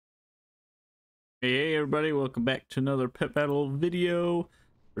everybody, welcome back to another pet battle video.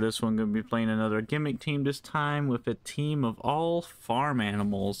 For this one, I'm going to be playing another gimmick team, this time with a team of all farm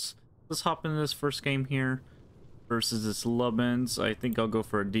animals. Let's hop into this first game here versus this Lubbins. I think I'll go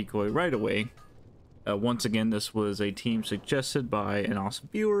for a decoy right away. Once again, this was a team suggested by an awesome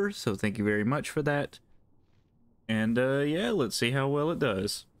viewer, so thank you very much for that. And yeah, let's see how well it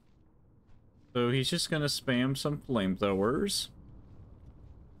does. So he's just going to spam some flamethrowers.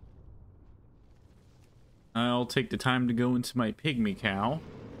 I'll take the time to go into my pygmy cow.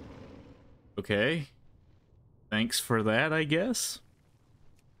 Okay. Thanks for that, I guess.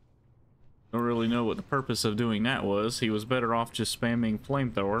 Don't really know what the purpose of doing that was. He was better off just spamming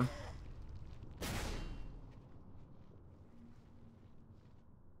flamethrower.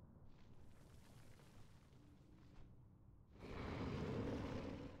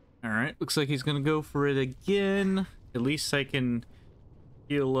 Alright, looks like he's gonna go for it again. At least I can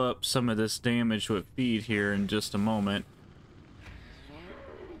heal up some of this damage with feed here in just a moment.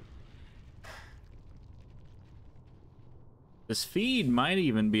 This feed might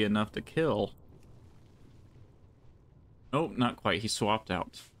even be enough to kill. Oh, not quite. He swapped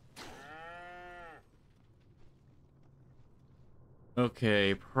out.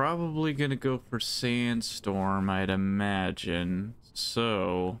 Okay, probably gonna go for Sandstorm, I'd imagine.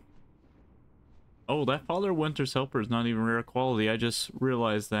 So... oh, that Father Winter's Helper is not even rare quality. I just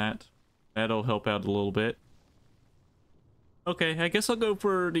realized that. That'll help out a little bit. Okay, I guess I'll go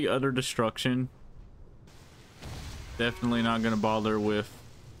for the Utter Destruction. Definitely not gonna bother with,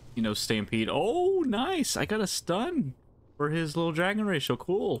 you know, Stampede. Oh, nice! I got a stun for his little dragon ratio.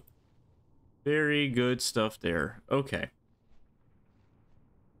 Cool. Very good stuff there. Okay.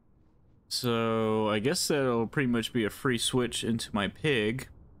 So, I guess that'll pretty much be a free switch into my pig.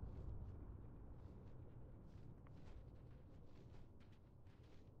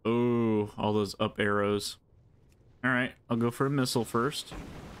 Oh, all those up arrows. Alright, I'll go for a missile first.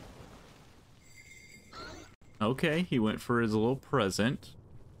 Okay, he went for his little present.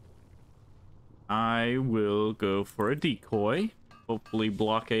 I will go for a decoy. Hopefully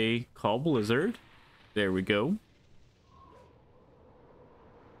block a Call Blizzard. There we go.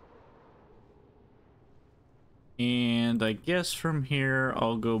 And I guess from here,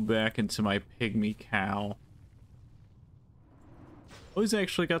 I'll go back into my pygmy cow. Oh, he's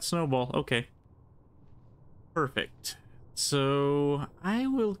actually got Snowball. Okay. Perfect. So, I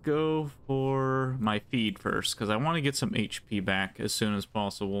will go for my feed first, because I want to get some HP back as soon as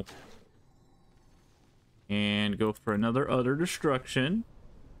possible. And go for another Utter Destruction.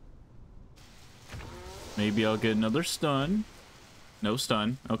 Maybe I'll get another stun. No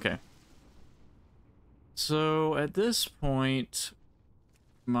stun. Okay. So, at this point,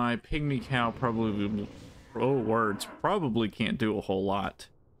 my pygmy cow probably... oh, words. Probably can't do a whole lot.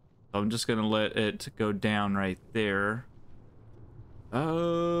 I'm just gonna let it go down right there.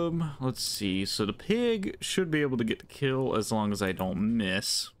 Let's see. So the pig should be able to get the kill as long as I don't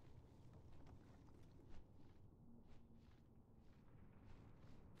miss.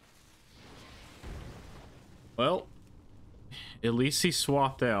 Well, at least he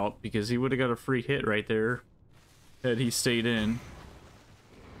swapped out, because he would have got a free hit right there had he stayed in.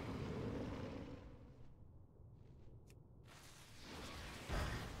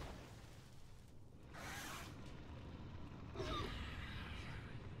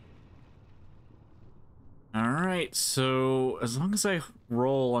 Alright, so as long as I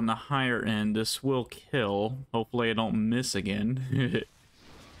roll on the higher end, this will kill. Hopefully I don't miss again.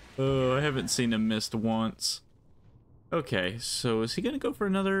 Oh, I haven't seen him missed once. Okay, so is he gonna go for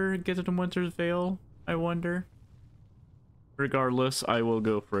another Get to the Winter's Veil, I wonder? Regardless, I will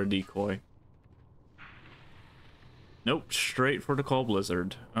go for a decoy. Nope, straight for the Call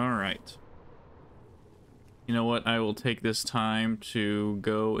Blizzard. Alright. You know what, I will take this time to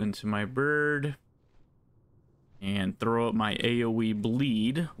go into my bird and throw up my AoE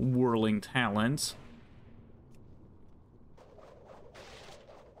Bleed, Whirling Talons.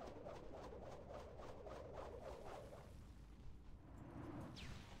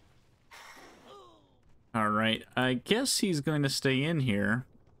 Alright, I guess he's going to stay in here.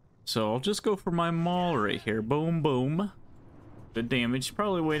 So I'll just go for my maul right here. Boom, boom. Good damage.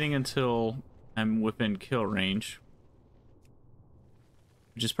 Probably waiting until I'm within kill range.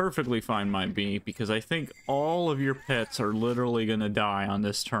 Which is perfectly fine, might be, because I think all of your pets are literally going to die on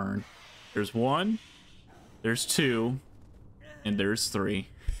this turn. There's one, there's two, and there's three.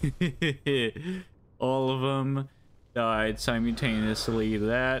 All of them died simultaneously.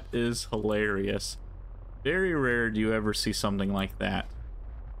 That is hilarious. Very rare do you ever see something like that.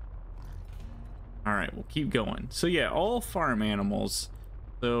 Alright, we'll keep going. So yeah, all farm animals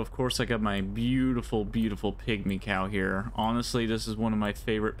So of course I got my beautiful, beautiful pygmy cow here. Honestly, this is one of my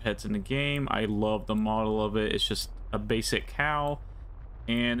favorite pets in the game. I love the model of it. It's just a basic cow,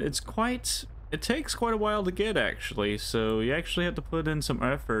 and it takes quite a while to get, actually. So you actually have to put in some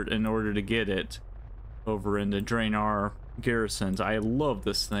effort in order to get it over in the Draenor garrisons. I love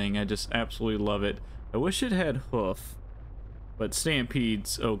this thing. I just absolutely love it. I wish it had hoof, but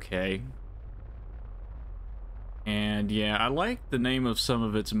Stampede's okay. And yeah, I like the name of some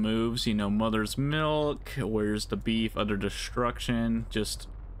of its moves, you know, Mother's Milk, Where's the Beef, Utter Destruction. Just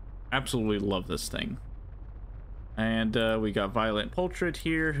absolutely love this thing. And we got Violent Poultry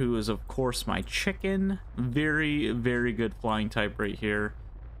here, who is of course my chicken. Very, very good flying type right here.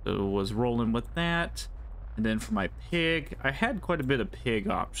 So was rolling with that. And then for my pig, I had quite a bit of pig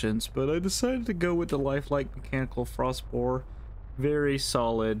options, but I decided to go with the lifelike mechanical Frostboar. Very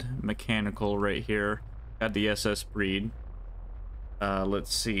solid mechanical right here. Got the SS breed.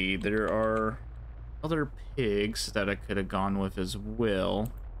 Let's see, there are other pigs that I could have gone with as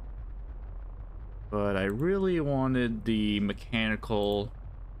well, but I really wanted the mechanical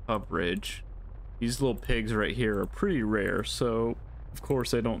coverage. These little pigs right here are pretty rare, so of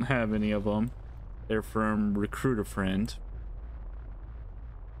course I don't have any of them. They're from Recruit a Friend.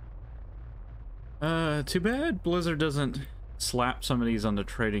 Too bad Blizzard doesn't slap some of these on the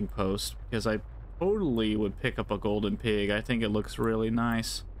trading post, because I totally would pick up a golden pig. I think it looks really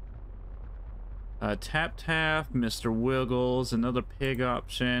nice. Tap Tap, Mr. Wiggles, another pig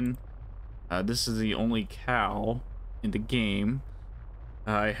option. This is the only cow in the game.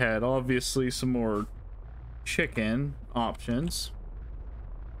 I had obviously some more chicken options,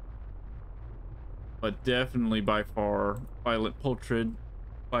 but definitely by far Violent Poultry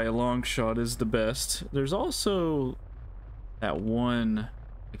by a long shot is the best. There's also that one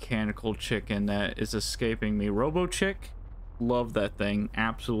mechanical chicken that is escaping me. Robo Chick, love that thing,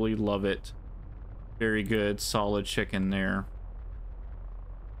 absolutely love it. Very good, solid chicken there.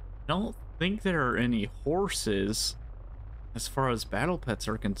 I don't think there are any horses as far as battle pets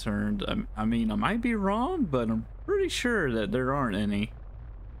are concerned. I mean, I might be wrong, but I'm pretty sure that there aren't any.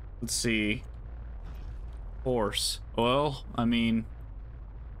 Let's see. Horse. Well, I mean,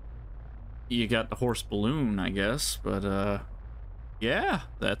 you got the horse balloon, I guess, but yeah,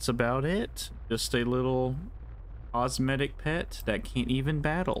 that's about it. Just a little cosmetic pet that can't even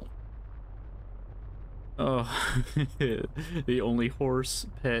battle. Oh, the only horse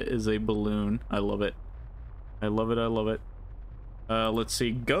pet is a balloon. I love it. I love it. I love it. Let's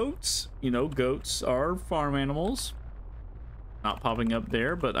see. Goats. You know, goats are farm animals. Not popping up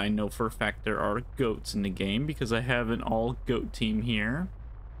there, but I know for a fact there are goats in the game because I have an all goat team here.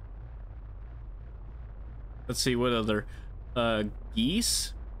 Let's see what other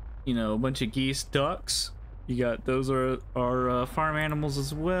geese, you know, a bunch of geese, ducks. You got those are farm animals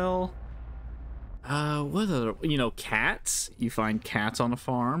as well. What other, you know, cats. You find cats on a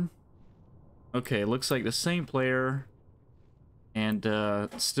farm. Okay, looks like the same player, and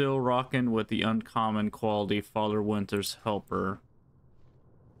still rocking with the uncommon quality Father Winter's Helper.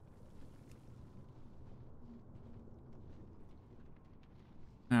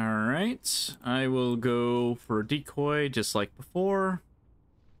 Alright, I will go for a decoy just like before.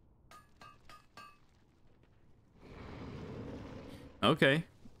 Okay,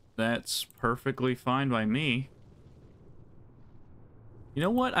 that's perfectly fine by me. You know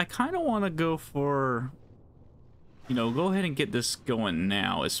what? I kind of want to go for, you know, go ahead and get this going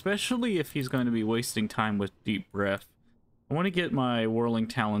now, especially if he's going to be wasting time with Deep Breath. I want to get my Whirling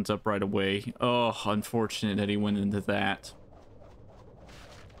Talons up right away. Oh, unfortunate that he went into that.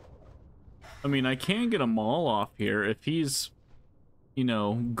 I mean, I can get a Maul off here if he's, you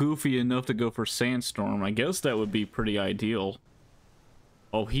know, goofy enough to go for Sandstorm. I guess that would be pretty ideal.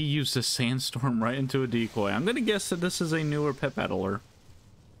 Oh, he used a Sandstorm right into a decoy. I'm going to guess that this is a newer pet battler,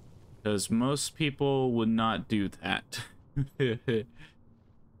 because most people would not do that.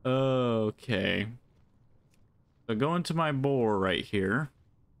 Okay. So going to my boar right here.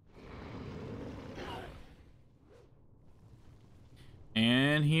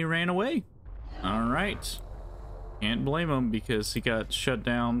 And he ran away. Alright. Can't blame him because he got shut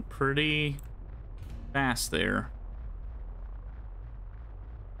down pretty fast there.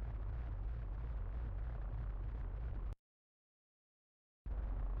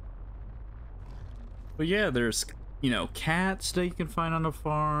 But yeah, there's, you know, cats that you can find on the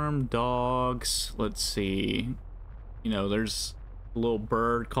farm, dogs. Let's see. You know, there's a little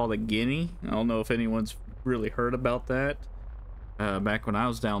bird called a guinea. I don't know if anyone's really heard about that. Back when I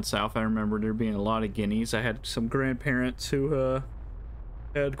was down south, I remember there being a lot of guineas. I had some grandparents who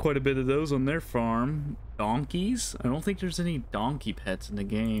had quite a bit of those on their farm. donkeys? I don't think there's any donkey pets in the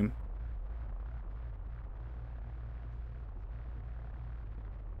game.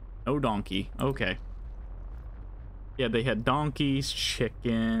 No donkey. Okay. Yeah, they had donkeys,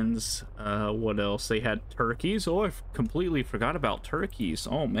 chickens, what else? They had turkeys. Oh, I completely forgot about turkeys.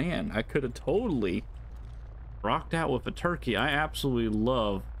 Oh man, I could have totally rocked out with a turkey. I absolutely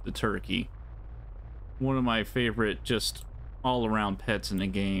love the turkey. One of my favorite just all-around pets in the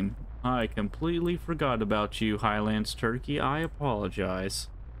game. I completely forgot about you, Highlands turkey. I apologize.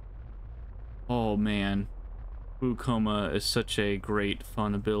 Oh man, Ukoma is such a great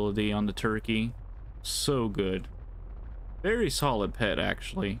fun ability on the turkey. So good. Very solid pet,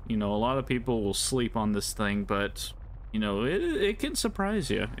 actually. You know, a lot of people will sleep on this thing, but, you know, it can surprise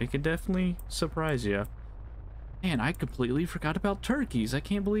you. It can definitely surprise you. Man, I completely forgot about turkeys. I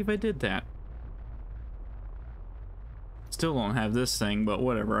can't believe I did that. Still don't have this thing, but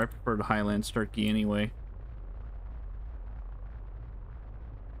whatever. I prefer the Highlands turkey anyway.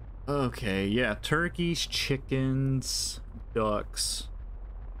 Okay, yeah, turkeys, chickens, ducks.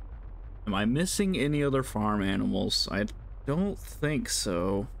 Am I missing any other farm animals? I don't think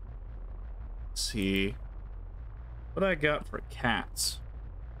so. Let's see what I got for cats.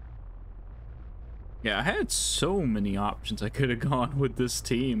 Yeah, I had so many options I could have gone with this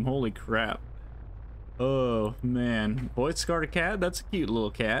team. Holy crap. Oh man, Void Scarred cat, that's a cute little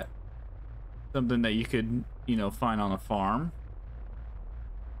cat. Something that you could, you know, find on a farm.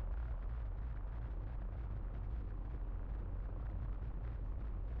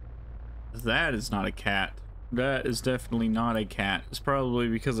 That is not a cat. That is definitely not a cat. It's probably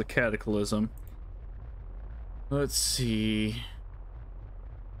because of Cataclysm. Let's see.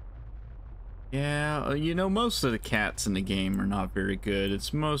 Yeah, you know, most of the cats in the game are not very good.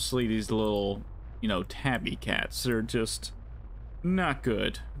 It's mostly these little, you know, tabby cats. They're just not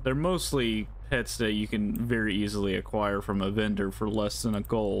good. They're mostly pets that you can very easily acquire from a vendor for less than a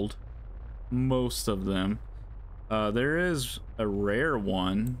gold. Most of them. There is a rare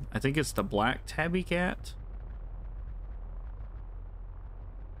one. I think it's the black tabby cat.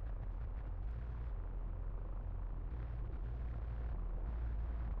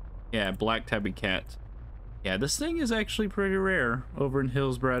 Yeah, black tabby cat. Yeah, this thing is actually pretty rare over in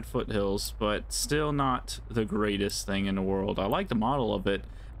Hillsbrad Foothills, but still not the greatest thing in the world. I like the model of it.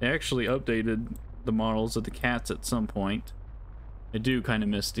 They actually updated the models of the cats at some point. I do kind of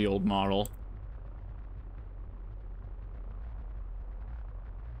miss the old model.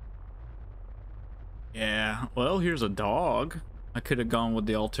 Yeah, well, here's a dog. I could have gone with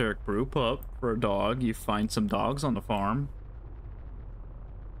the Alteric Brewpup for a dog. You find some dogs on the farm.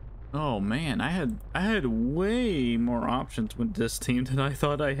 Oh man, I had way more options with this team than I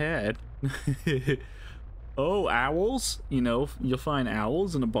thought I had. Oh, owls? You know, you'll find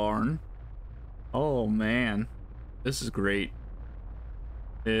owls in a barn. Oh man, this is great.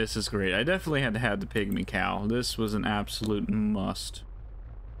 This is great. I definitely had to have the pygmy cow. This was an absolute must.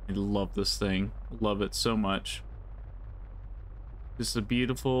 I love this thing. Love it so much. Just a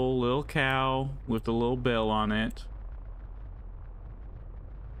beautiful little cow with a little bell on it.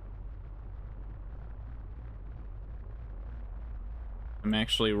 I'm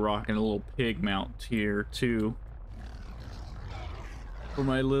actually rocking a little pig mount here too for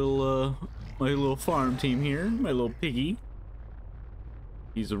my little farm team here, my little piggy.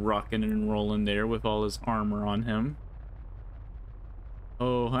 He's rocking and rolling there with all his armor on him.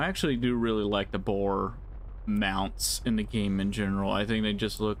 Oh, I actually do really like the boar mounts in the game in general. I think they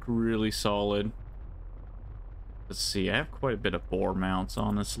just look really solid. Let's see, I have quite a bit of boar mounts,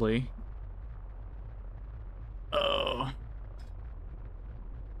 honestly. Oh.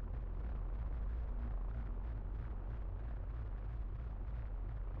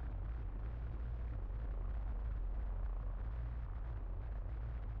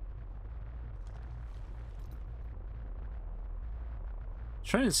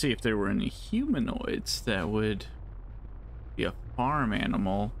 Trying to see if there were any humanoids that would be a farm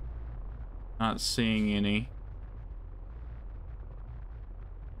animal. Not seeing any.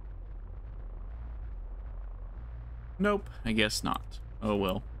 Nope, I guess not. Oh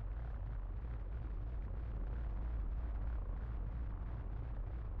well.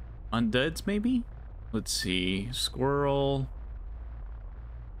 Undeads, maybe? Let's see. Squirrel.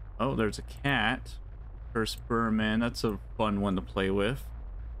 Oh, there's a cat. First Burman. That's a fun one to play with.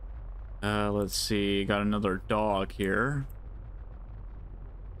 Let's see. Got another dog here.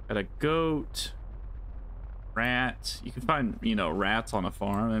 Got a goat. Rat. You can find, you know, rats on a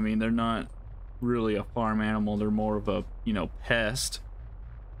farm. I mean, they're not really a farm animal. They're more of a, you know, pest.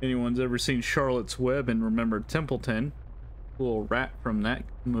 Anyone's ever seen Charlotte's Web and remembered Templeton? Little rat from that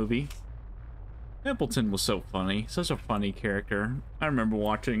movie. Templeton was so funny, such a funny character. I remember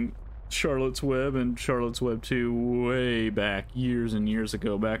watching Charlotte's Web and Charlotte's Web 2 way back, years and years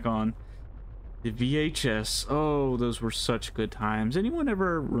ago, back on the VHS. Oh, those were such good times. Anyone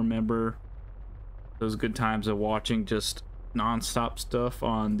ever remember those good times of watching just non-stop stuff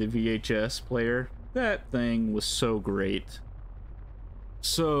on the VHS player? That thing was so great.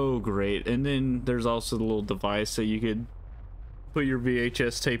 So great. And then there's also the little device that you could put your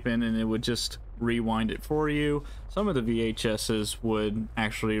VHS tape in and it would just rewind it for you. Some of the VHSs would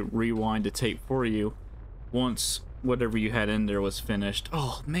actually rewind the tape for you once whatever you had in there was finished.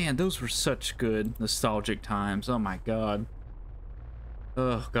 Oh man, those were such good nostalgic times. Oh my god.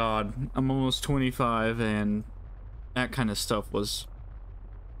 Oh god, I'm almost 25 and that kind of stuff was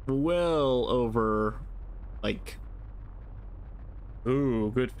well over, like,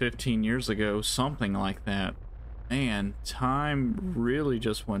 ooh, good 15 years ago, something like that. Man, time really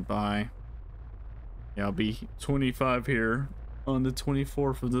just went by. Yeah, I'll be 25 here on the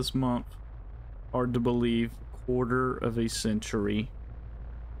 24th of this month. Hard to believe, quarter of a century.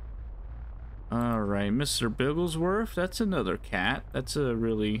 All right, Mr. Bigglesworth, that's another cat. That's a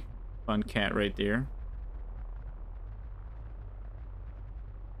really fun cat right there.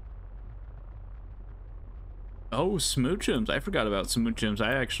 Oh, Smoochums. I forgot about Smoochums.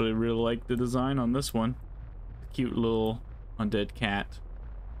 I actually really like the design on this one. Cute little undead cat.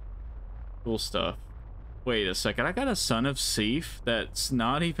 Cool stuff. Wait a second. I got a Son of Seif that's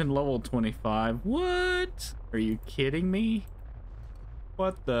not even level 25. What? Are you kidding me?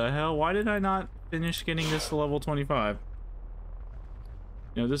 What the hell? Why did I not finish getting this to level 25?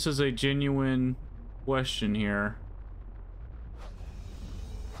 You know, this is a genuine question here.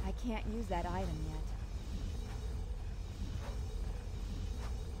 I can't use that item yet.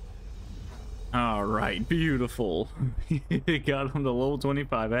 All right, beautiful. Got him to level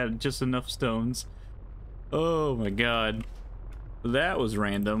 25. I had just enough stones. Oh my god. That was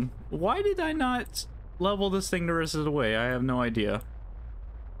random. Why did I not level this thing the rest of the way? I have no idea.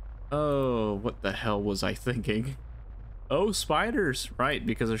 Oh, what the hell was I thinking? Oh, spiders. Right,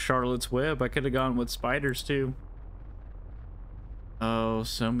 because of Charlotte's Web. I could have gone with spiders too. Oh,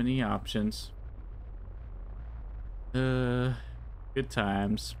 so many options. Good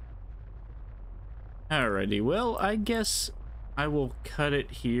times. Alrighty, well, I guess I will cut it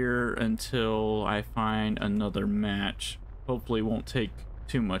here until I find another match. Hopefully it won't take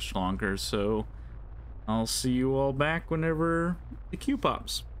too much longer, so I'll see you all back whenever the queue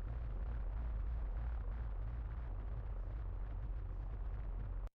pops.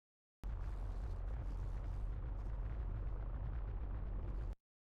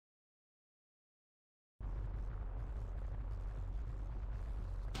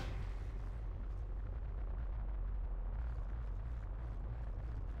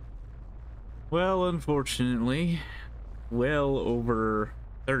 Well, unfortunately, well over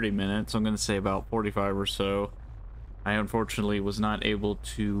 30 minutes, I'm going to say about 45 or so, I unfortunately was not able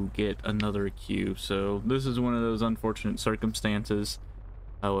to get another queue. So this is one of those unfortunate circumstances.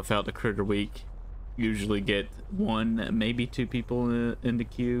 Without the Critter Week, usually get one, maybe two people in the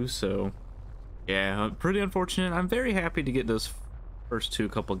queue. So yeah, pretty unfortunate. I'm very happy to get those first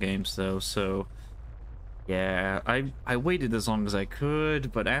couple games though. So yeah, I waited as long as I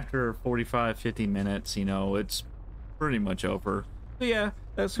could, but after 45-50 minutes, you know, it's pretty much over. But yeah,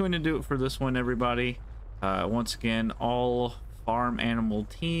 that's going to do it for this one, everybody. Once again, all farm animal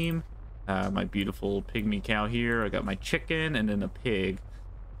team. My beautiful pygmy cow here. I got my chicken and then a pig.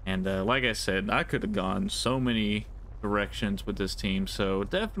 And like I said, I could have gone so many directions with this team, so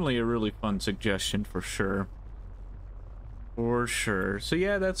definitely a really fun suggestion for sure. For sure. So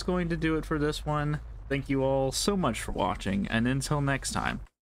yeah, that's going to do it for this one. Thank you all so much for watching, and until next time,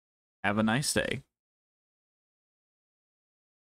 have a nice day.